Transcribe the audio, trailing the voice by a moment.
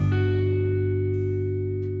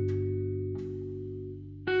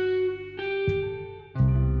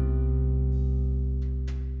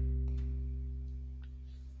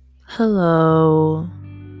Hello.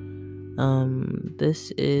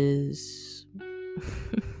 This is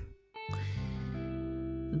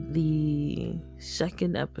the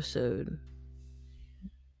second episode.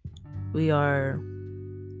 We are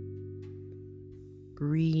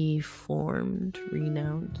renounced.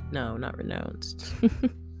 No, not renounced.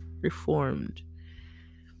 Reformed.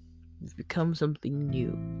 We've become something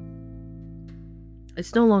new.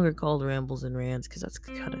 It's no longer called Rambles and Rants because that's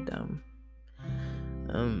kind of dumb.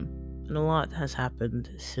 And a lot has happened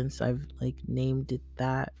since I've named it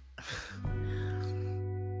that.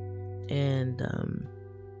 And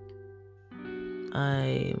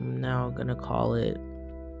I'm now gonna call it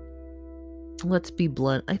Let's Be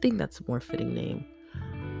Blunt. I think that's a more fitting name.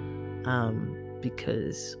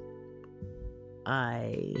 Because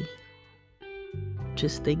I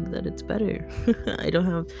just think that it's better. I don't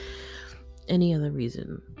have any other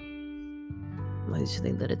reason. I just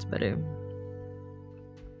think that it's better.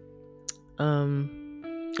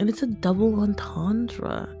 And it's a double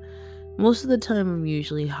entendre. Most of the time I'm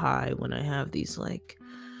usually high when I have these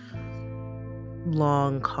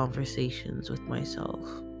long conversations with myself.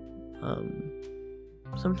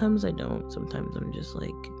 Sometimes I don't. Sometimes I'm just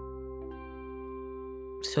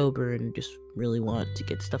sober and just really want to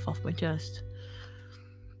get stuff off my chest.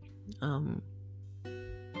 So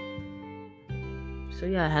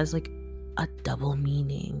yeah, it has a double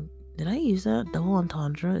meaning. Did I use that? Double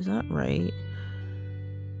entendre? Is that right?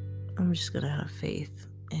 I'm just gonna have faith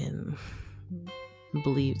and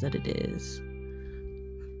believe that it is.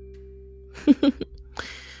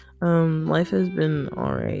 Life has been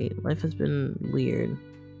alright. Life has been weird.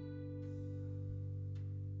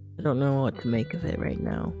 I don't know what to make of it right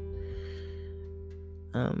now.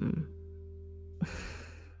 I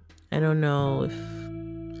don't know if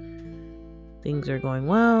things are going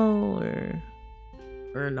well or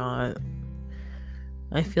not.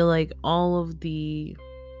 I feel like all of the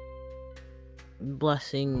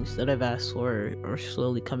blessings that I've asked for are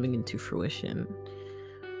slowly coming into fruition,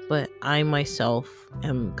 but I myself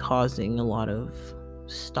am causing a lot of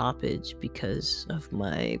stoppage because of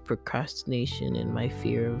my procrastination and my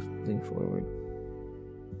fear of moving forward.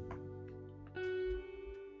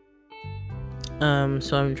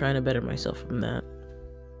 So I'm trying to better myself from that,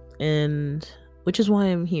 and which is why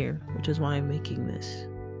I'm here, which is why I'm making this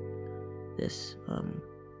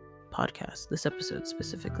podcast, this episode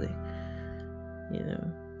specifically.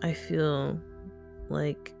 I feel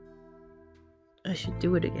like I should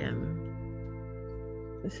do it again.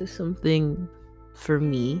 This is something for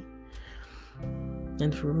me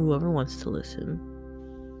and for whoever wants to listen.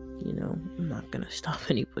 I'm not gonna stop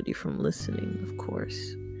anybody from listening, of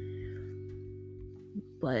course,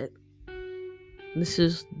 but this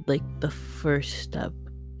is the first step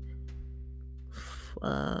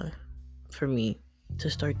for me to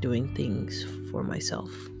start doing things for myself.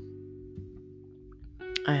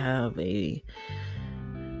 I have a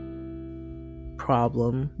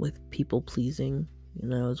problem with people pleasing.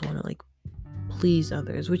 I always want to please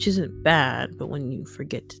others, which isn't bad, but when you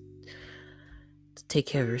forget to take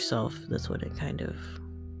care of yourself, that's when it kind of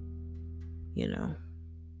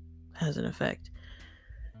has an effect.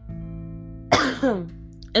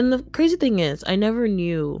 And the crazy thing is, I never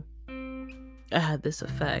knew I had this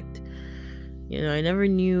effect. I never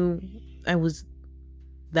knew I was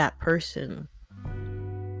that person,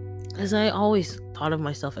 because I always thought of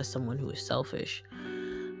myself as someone who is selfish.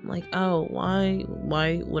 I'm like, oh, why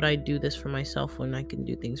would I do this for myself when I can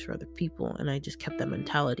do things for other people? And I just kept that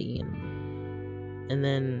mentality, and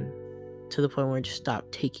then to the point where I just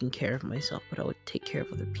stopped taking care of myself, but I would take care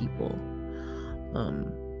of other people.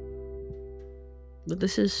 But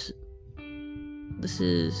this is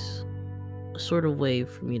a sort of way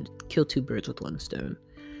for me to kill two birds with one stone.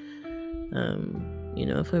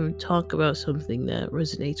 If I talk about something that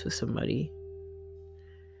resonates with somebody,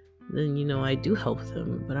 then I do help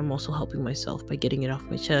them, but I'm also helping myself by getting it off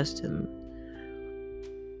my chest. And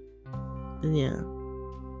yeah,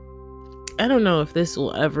 I don't know if this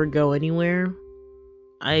will ever go anywhere.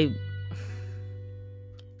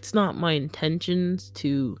 It's not my intentions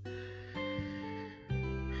to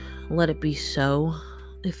let it be so.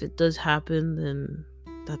 If it does happen, then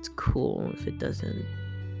that's cool. If it doesn't,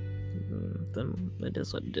 then it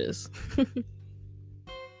is what it is.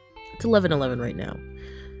 It's 11:11 right now.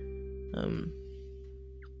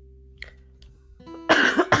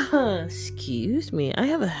 Excuse me, I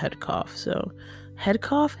have a head cough. So head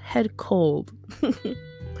cough, head cold.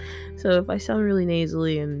 So if I sound really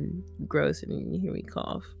nasally and gross and you hear me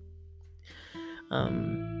cough,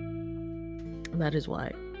 that is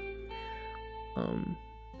why.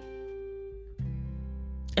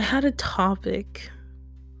 I had a topic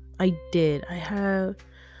I did. I have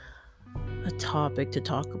a topic to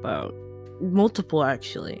talk about. Multiple,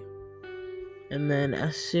 actually. And then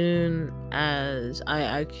as soon as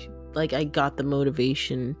I got the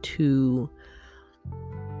motivation to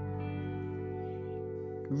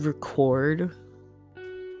record,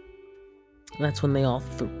 that's when they all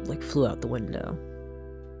flew out the window.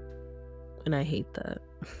 And I hate that.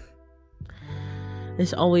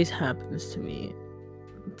 This always happens to me.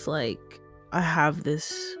 It's like I have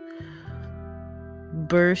this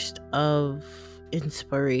burst of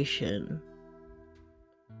inspiration,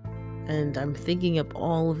 and I'm thinking up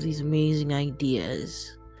all of these amazing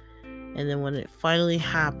ideas, and then when it finally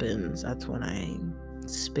happens, that's when I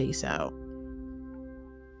space out.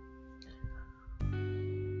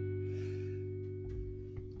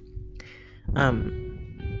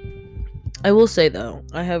 I will say though,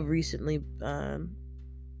 I have recently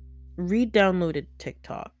re-downloaded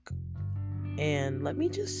TikTok, and let me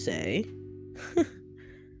just say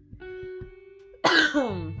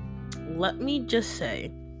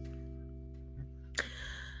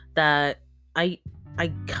that I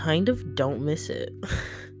kind of don't miss it.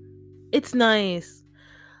 It's nice.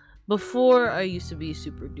 Before, I used to be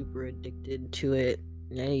super duper addicted to it.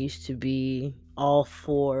 I used to be all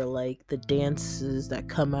for like the dances that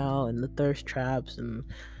come out and the thirst traps and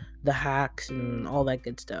the hacks and all that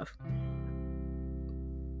good stuff.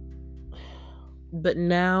 But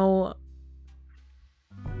now,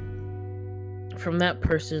 from that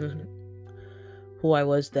person who I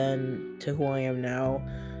was then to who I am now,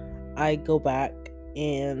 I go back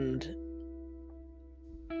and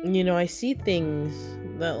I see things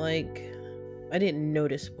that like I didn't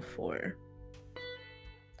notice before.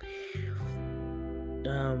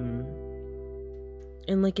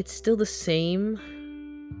 And like it's still the same,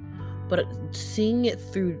 but seeing it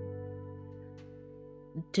through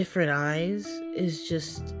different eyes is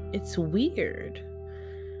just, it's weird.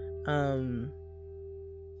 So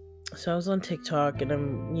I was on TikTok and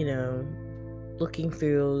I'm, looking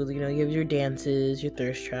through, you have your dances, your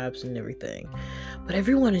thirst traps and everything. But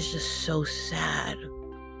everyone is just so sad.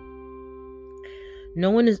 No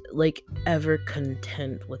one is like ever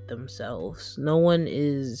content with themselves. No one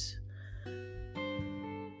is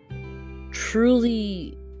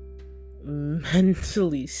truly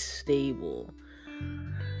mentally stable.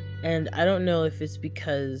 And I don't know if it's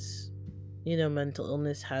because mental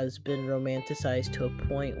illness has been romanticized to a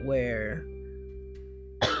point where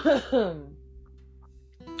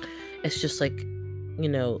it's just like,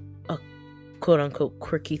 a quote unquote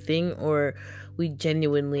quirky thing, or we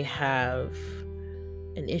genuinely have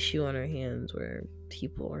an issue on our hands where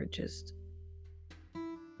people are just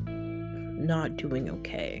not doing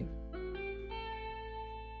okay.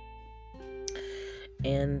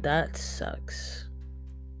 And that sucks.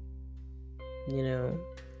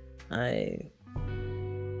 I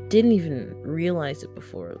didn't even realize it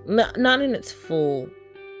before. Not in its full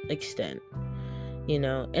extent,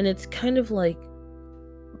 and it's kind of like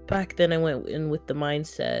back then I went in with the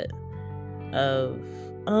mindset of,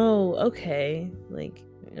 oh, okay, like,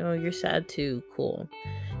 you're sad too, cool.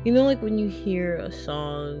 Like when you hear a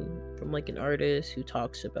song from like an artist who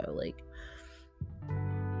talks about like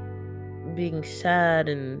being sad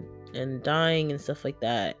and dying and stuff like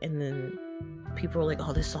that, and then people are like,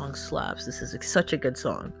 oh, this song slaps, this is like such a good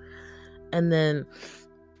song. And then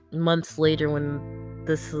months later when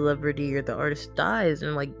the celebrity or the artist dies,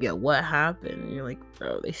 and like, yeah, what happened? And you're like,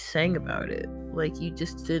 bro, they sang about it. Like, you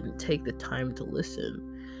just didn't take the time to listen.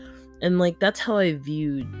 And like, that's how I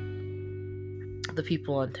viewed the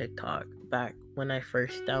people on TikTok back when I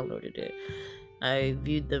first downloaded it. I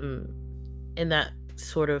viewed them in that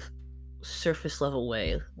sort of surface level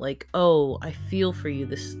way, like, oh, I feel for you,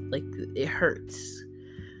 this, like, it hurts.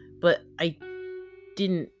 But I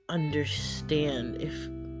didn't understand if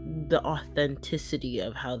the authenticity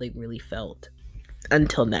of how they really felt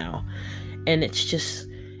until now. And it's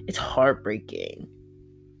heartbreaking.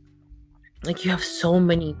 Like, you have so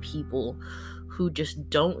many people who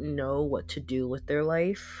just don't know what to do with their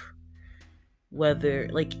life, whether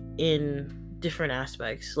like in different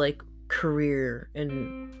aspects, like career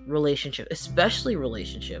and relationship, especially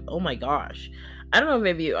relationship. Oh my gosh, I don't know,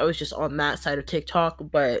 maybe I was just on that side of TikTok,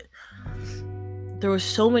 but there were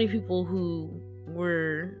so many people who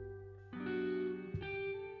were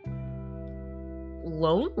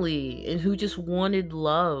lonely and who just wanted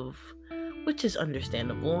love, which is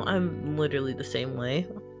understandable. I'm literally the same way.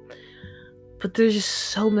 But there's just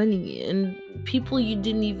so many, and people you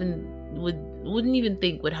wouldn't even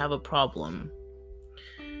think would have a problem,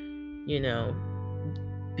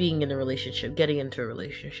 being in a relationship, getting into a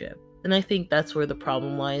relationship. And I think that's where the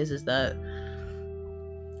problem lies, is that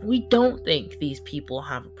we don't think these people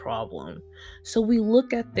have a problem. So we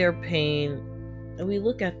look at their pain and we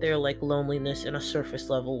look at their like loneliness in a surface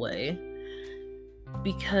level way,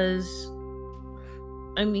 because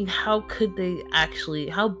I mean, how could they actually,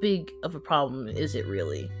 how big of a problem is it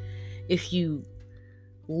really if you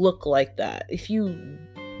look like that, if you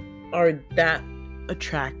are that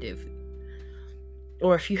attractive,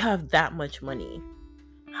 or if you have that much money?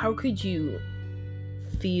 How could you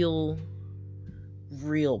feel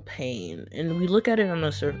real pain? And we look at it on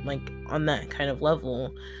a certain, like, on that kind of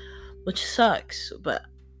level, which sucks. But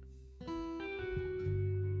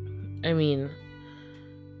I mean,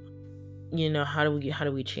 you know, how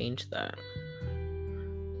do we change that?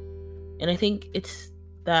 And I think it's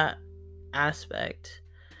that aspect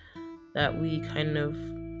that we kind of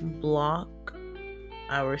block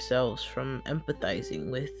ourselves from empathizing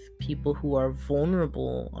with people who are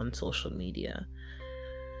vulnerable on social media.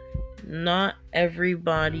 Not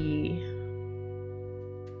everybody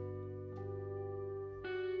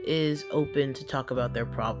is open to talk about their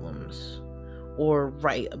problems or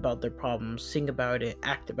write about their problems, sing about it,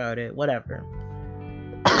 act about it, whatever.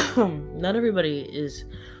 Not everybody is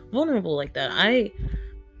vulnerable like that. I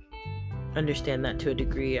understand that to a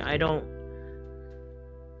degree. I don't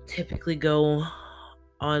typically go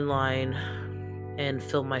online and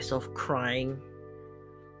film myself crying,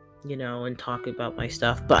 you know, and talk about my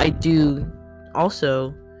stuff, but I do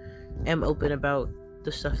also am open about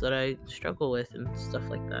the stuff that I struggle with and stuff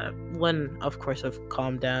like that, when of course I've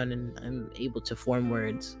calmed down and I'm able to form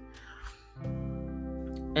words.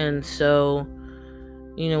 And so,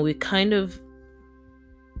 you know, we kind of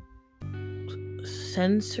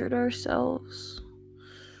censored ourselves,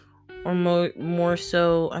 or more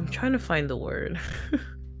so, I'm trying to find the word.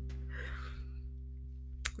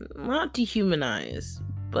 Not dehumanize,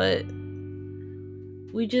 but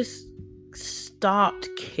we just stopped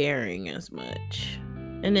caring as much.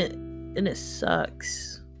 And it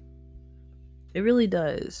sucks. It really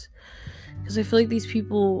does. Because I feel like these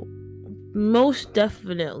people most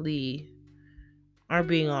definitely are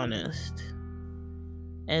being honest.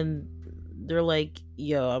 And they're like,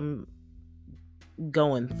 yo, I'm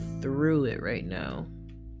going through it right now.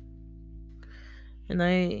 And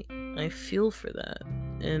I feel for that.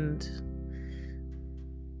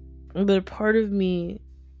 But a part of me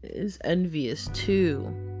is envious too.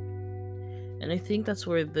 And I think that's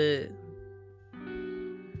where the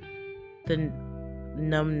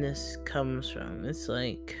numbness comes from. It's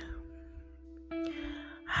like,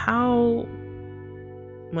 how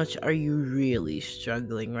much are you really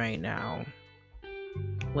struggling right now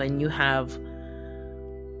when you have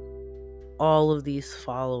all of these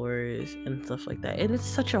followers and stuff like that? And it's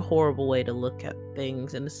such a horrible way to look at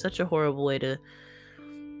things, and it's such a horrible way to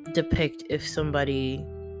depict if somebody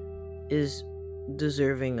is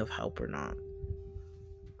deserving of help or not.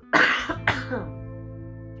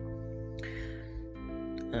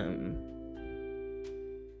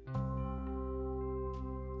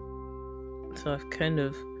 So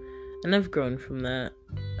I've grown from that.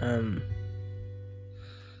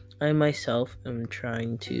 I myself am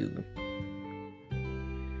trying to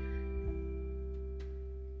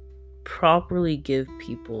properly give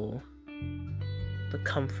people the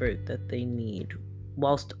comfort that they need,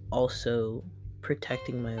 whilst also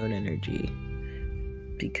protecting my own energy.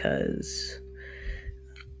 Because,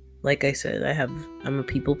 like I said, I'm a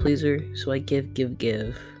people pleaser, so I give.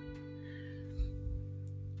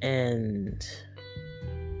 And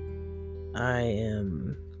I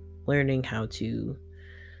am learning how to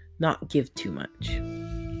not give too much.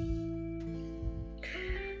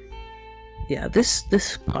 Yeah, this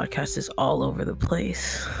podcast is all over the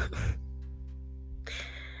place.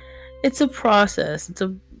 It's a process.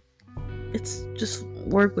 It's just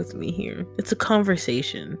work with me here. It's a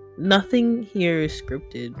conversation. Nothing here is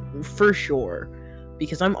scripted, for sure,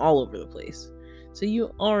 because I'm all over the place. So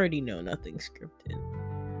you already know nothing's scripted.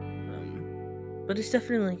 But it's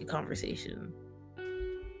definitely like a conversation.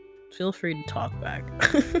 Feel free to talk back,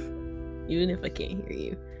 even if I can't hear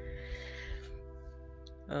you.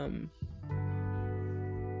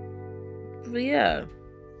 But yeah,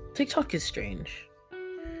 TikTok is strange.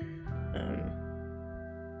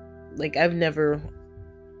 Like, I've never,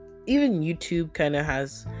 even YouTube kind of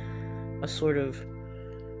has a sort of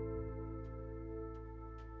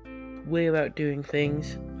way about doing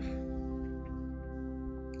things.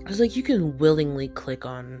 It's like you can willingly click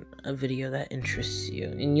on a video that interests you,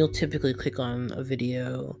 and you'll typically click on a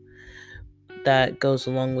video that goes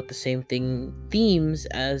along with the same themes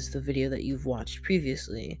as the video that you've watched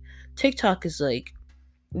previously. TikTok is like,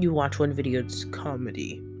 you watch one video, it's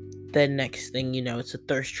comedy. Then next thing you know, it's a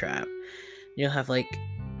thirst trap. You'll have like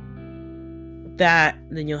that,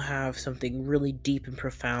 then you'll have something really deep and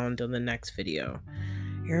profound on the next video.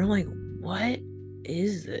 You're like, what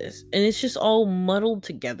is this? And it's just all muddled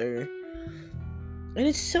together. And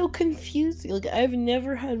it's so confusing. Like, I've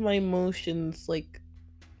never had my emotions, like,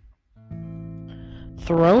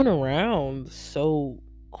 thrown around so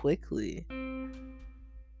quickly.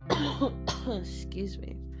 Excuse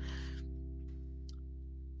me.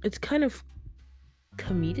 It's kind of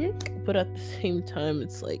comedic, but at the same time,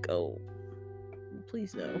 it's like, oh,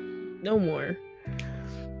 please no more.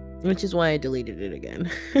 Which is why I deleted it again.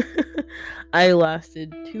 I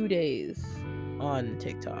lasted 2 days on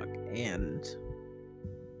TikTok, and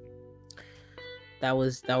that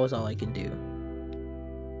was all I could do.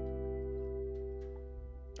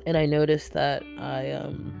 And I noticed that I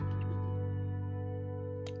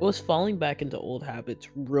was falling back into old habits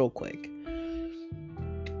real quick,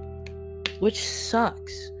 which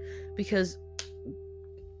sucks because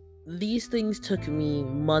these things took me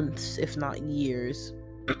months, if not years,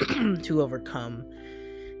 to overcome.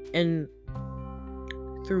 And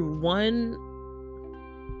through one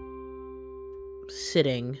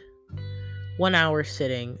hour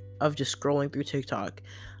sitting of just scrolling through TikTok,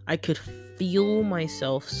 I could feel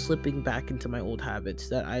myself slipping back into my old habits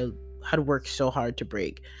that I had worked so hard to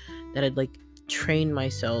break, that I'd like trained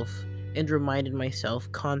myself and reminded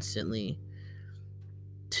myself constantly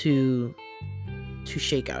to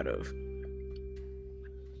shake out of.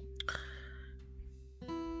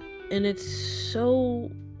 And it's so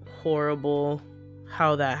horrible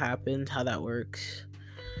how that happens, how that works,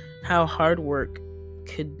 how hard work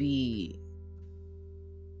could be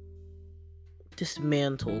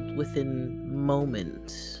dismantled within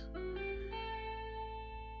moments.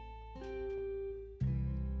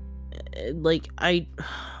 Like,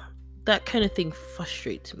 that kind of thing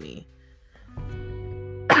frustrates me.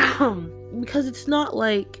 Because it's not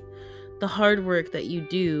like the hard work that you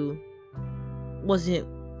do wasn't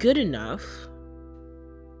good enough.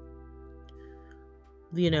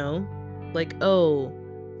 You know? Like, oh,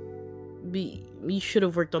 you should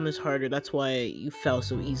have worked on this harder, that's why you fell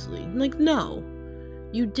so easily. Like, no.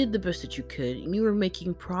 You did the best that you could, and you were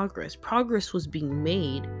making progress. Progress was being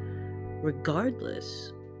made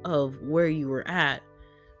regardless of where you were at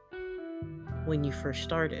when you first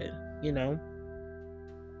started, you know?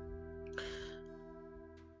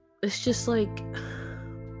 It's just like,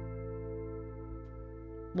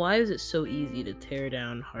 why is it so easy to tear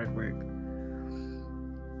down hard work?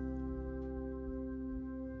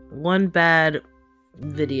 One bad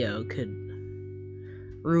video could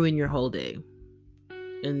ruin your whole day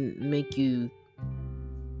and make you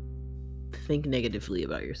think negatively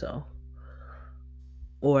about yourself,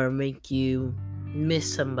 or make you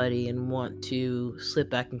miss somebody and want to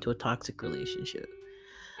slip back into a toxic relationship.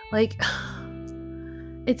 Like,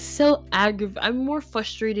 it's so aggravating. I'm more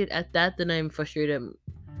frustrated at that than I'm frustrated at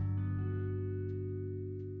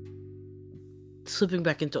slipping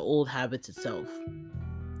back into old habits itself.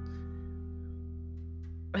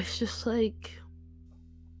 It's just like,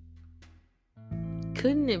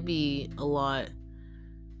 couldn't it be a lot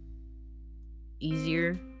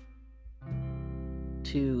easier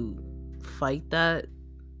to fight that?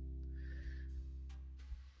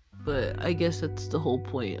 But I guess that's the whole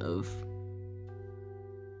point of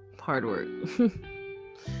hard work.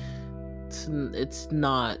 It's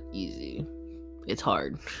not easy. It's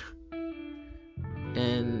hard.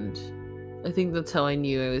 And I think that's how I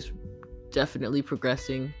knew I was definitely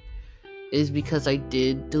progressing, is because I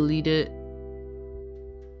did delete it,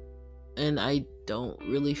 and I don't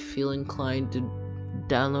really feel inclined to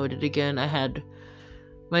download it again. I had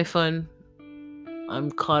my fun. I'm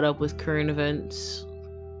caught up with current events,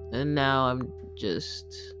 and now I'm just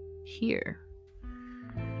here.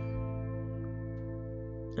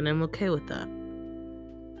 And I'm okay with that.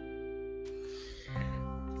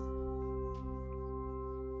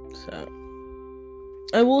 So,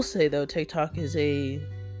 I will say though, TikTok is a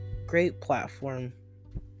great platform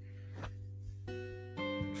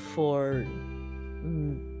for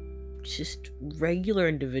just regular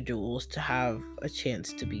individuals to have a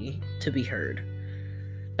chance to be heard.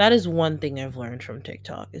 That is one thing I've learned from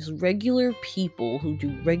TikTok, is regular people who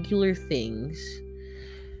do regular things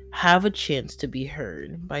have a chance to be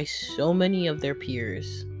heard by so many of their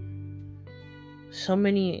peers, so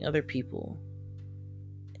many other people.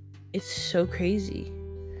 It's so crazy.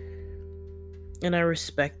 And I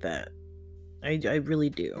respect that. I really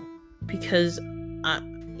do. Because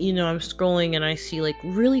I'm scrolling and I see like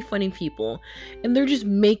really funny people, and they're just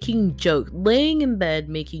making jokes, laying in bed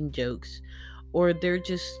making jokes, or they're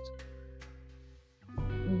just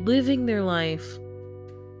living their life.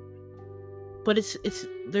 But it's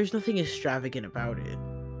there's nothing extravagant about it.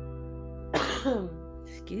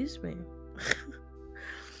 Excuse me.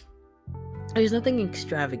 There's nothing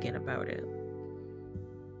extravagant about it.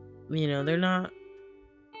 You know, they're not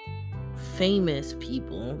famous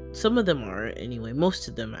people. Some of them are, anyway. Most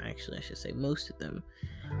of them, actually, I should say. Most of them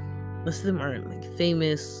aren't like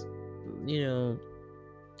famous. You know,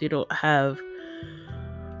 they don't have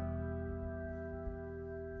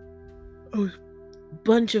a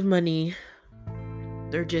bunch of money.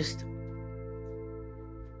 They're just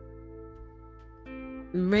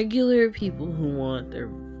regular people who want their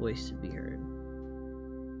voice to be heard.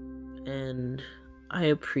 And I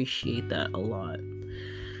appreciate that a lot.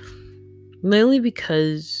 Mainly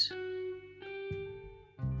because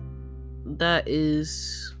that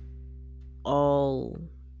is all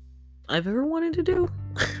I've ever wanted to do.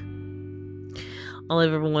 All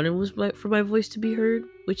I've ever wanted was for my voice to be heard,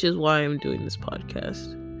 which is why I'm doing this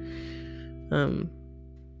podcast.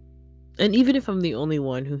 And even if I'm the only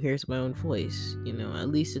one who hears my own voice, you know, at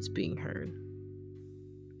least it's being heard.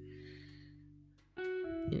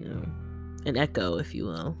 You know, an echo, if you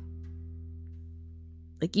will.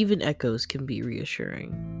 Like, even echoes can be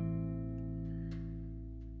reassuring.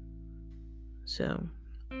 So,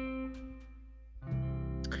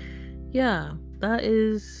 yeah, that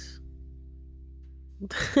is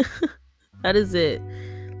that is it.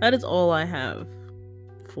 That is all I have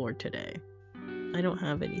for today. I don't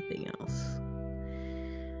have anything else.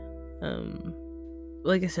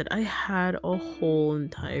 Like I said, I had a whole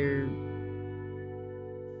entire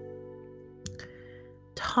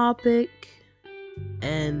topic,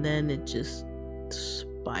 and then it just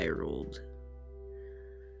spiraled.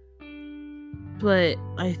 But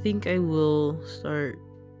I think I will start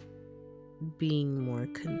being more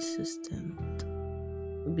consistent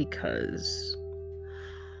because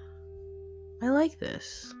I like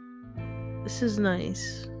this. This is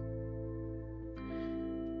nice.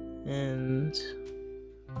 And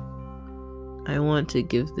I want to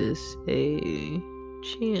give this a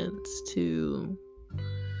chance to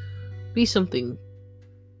be something.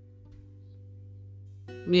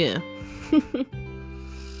 Yeah.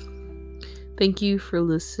 Thank you for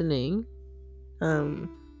listening. I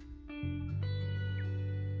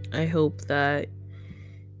hope that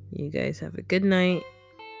you guys have a good night,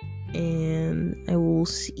 and I will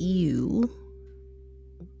see you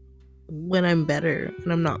when I'm better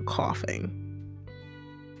and I'm not coughing.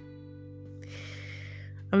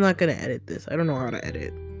 I'm not gonna edit this. I don't know how to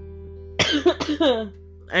edit.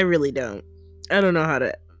 I really don't. I don't know how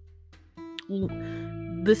to.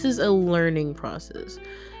 This is a learning process.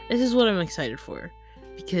 This is what I'm excited for,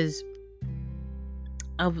 because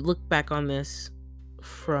I'll look back on this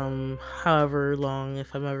from however long,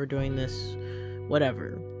 if I'm ever doing this,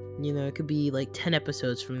 whatever. You know, it could be like 10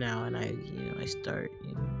 episodes from now, and I start,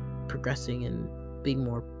 progressing and being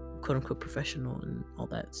more quote unquote professional and all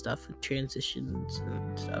that stuff, and transitions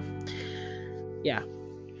and stuff. Yeah.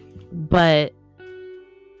 But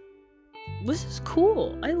this is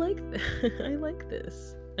cool. I like I like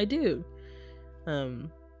this. I do.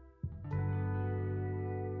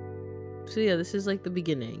 So yeah, this is like the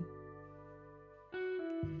beginning.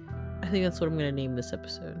 I think that's what I'm gonna name this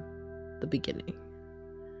episode. The beginning.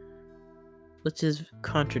 Which is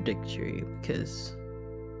contradictory because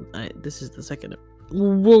this is the second.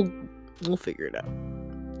 We'll figure it out.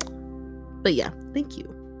 But yeah, thank you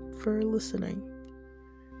for listening.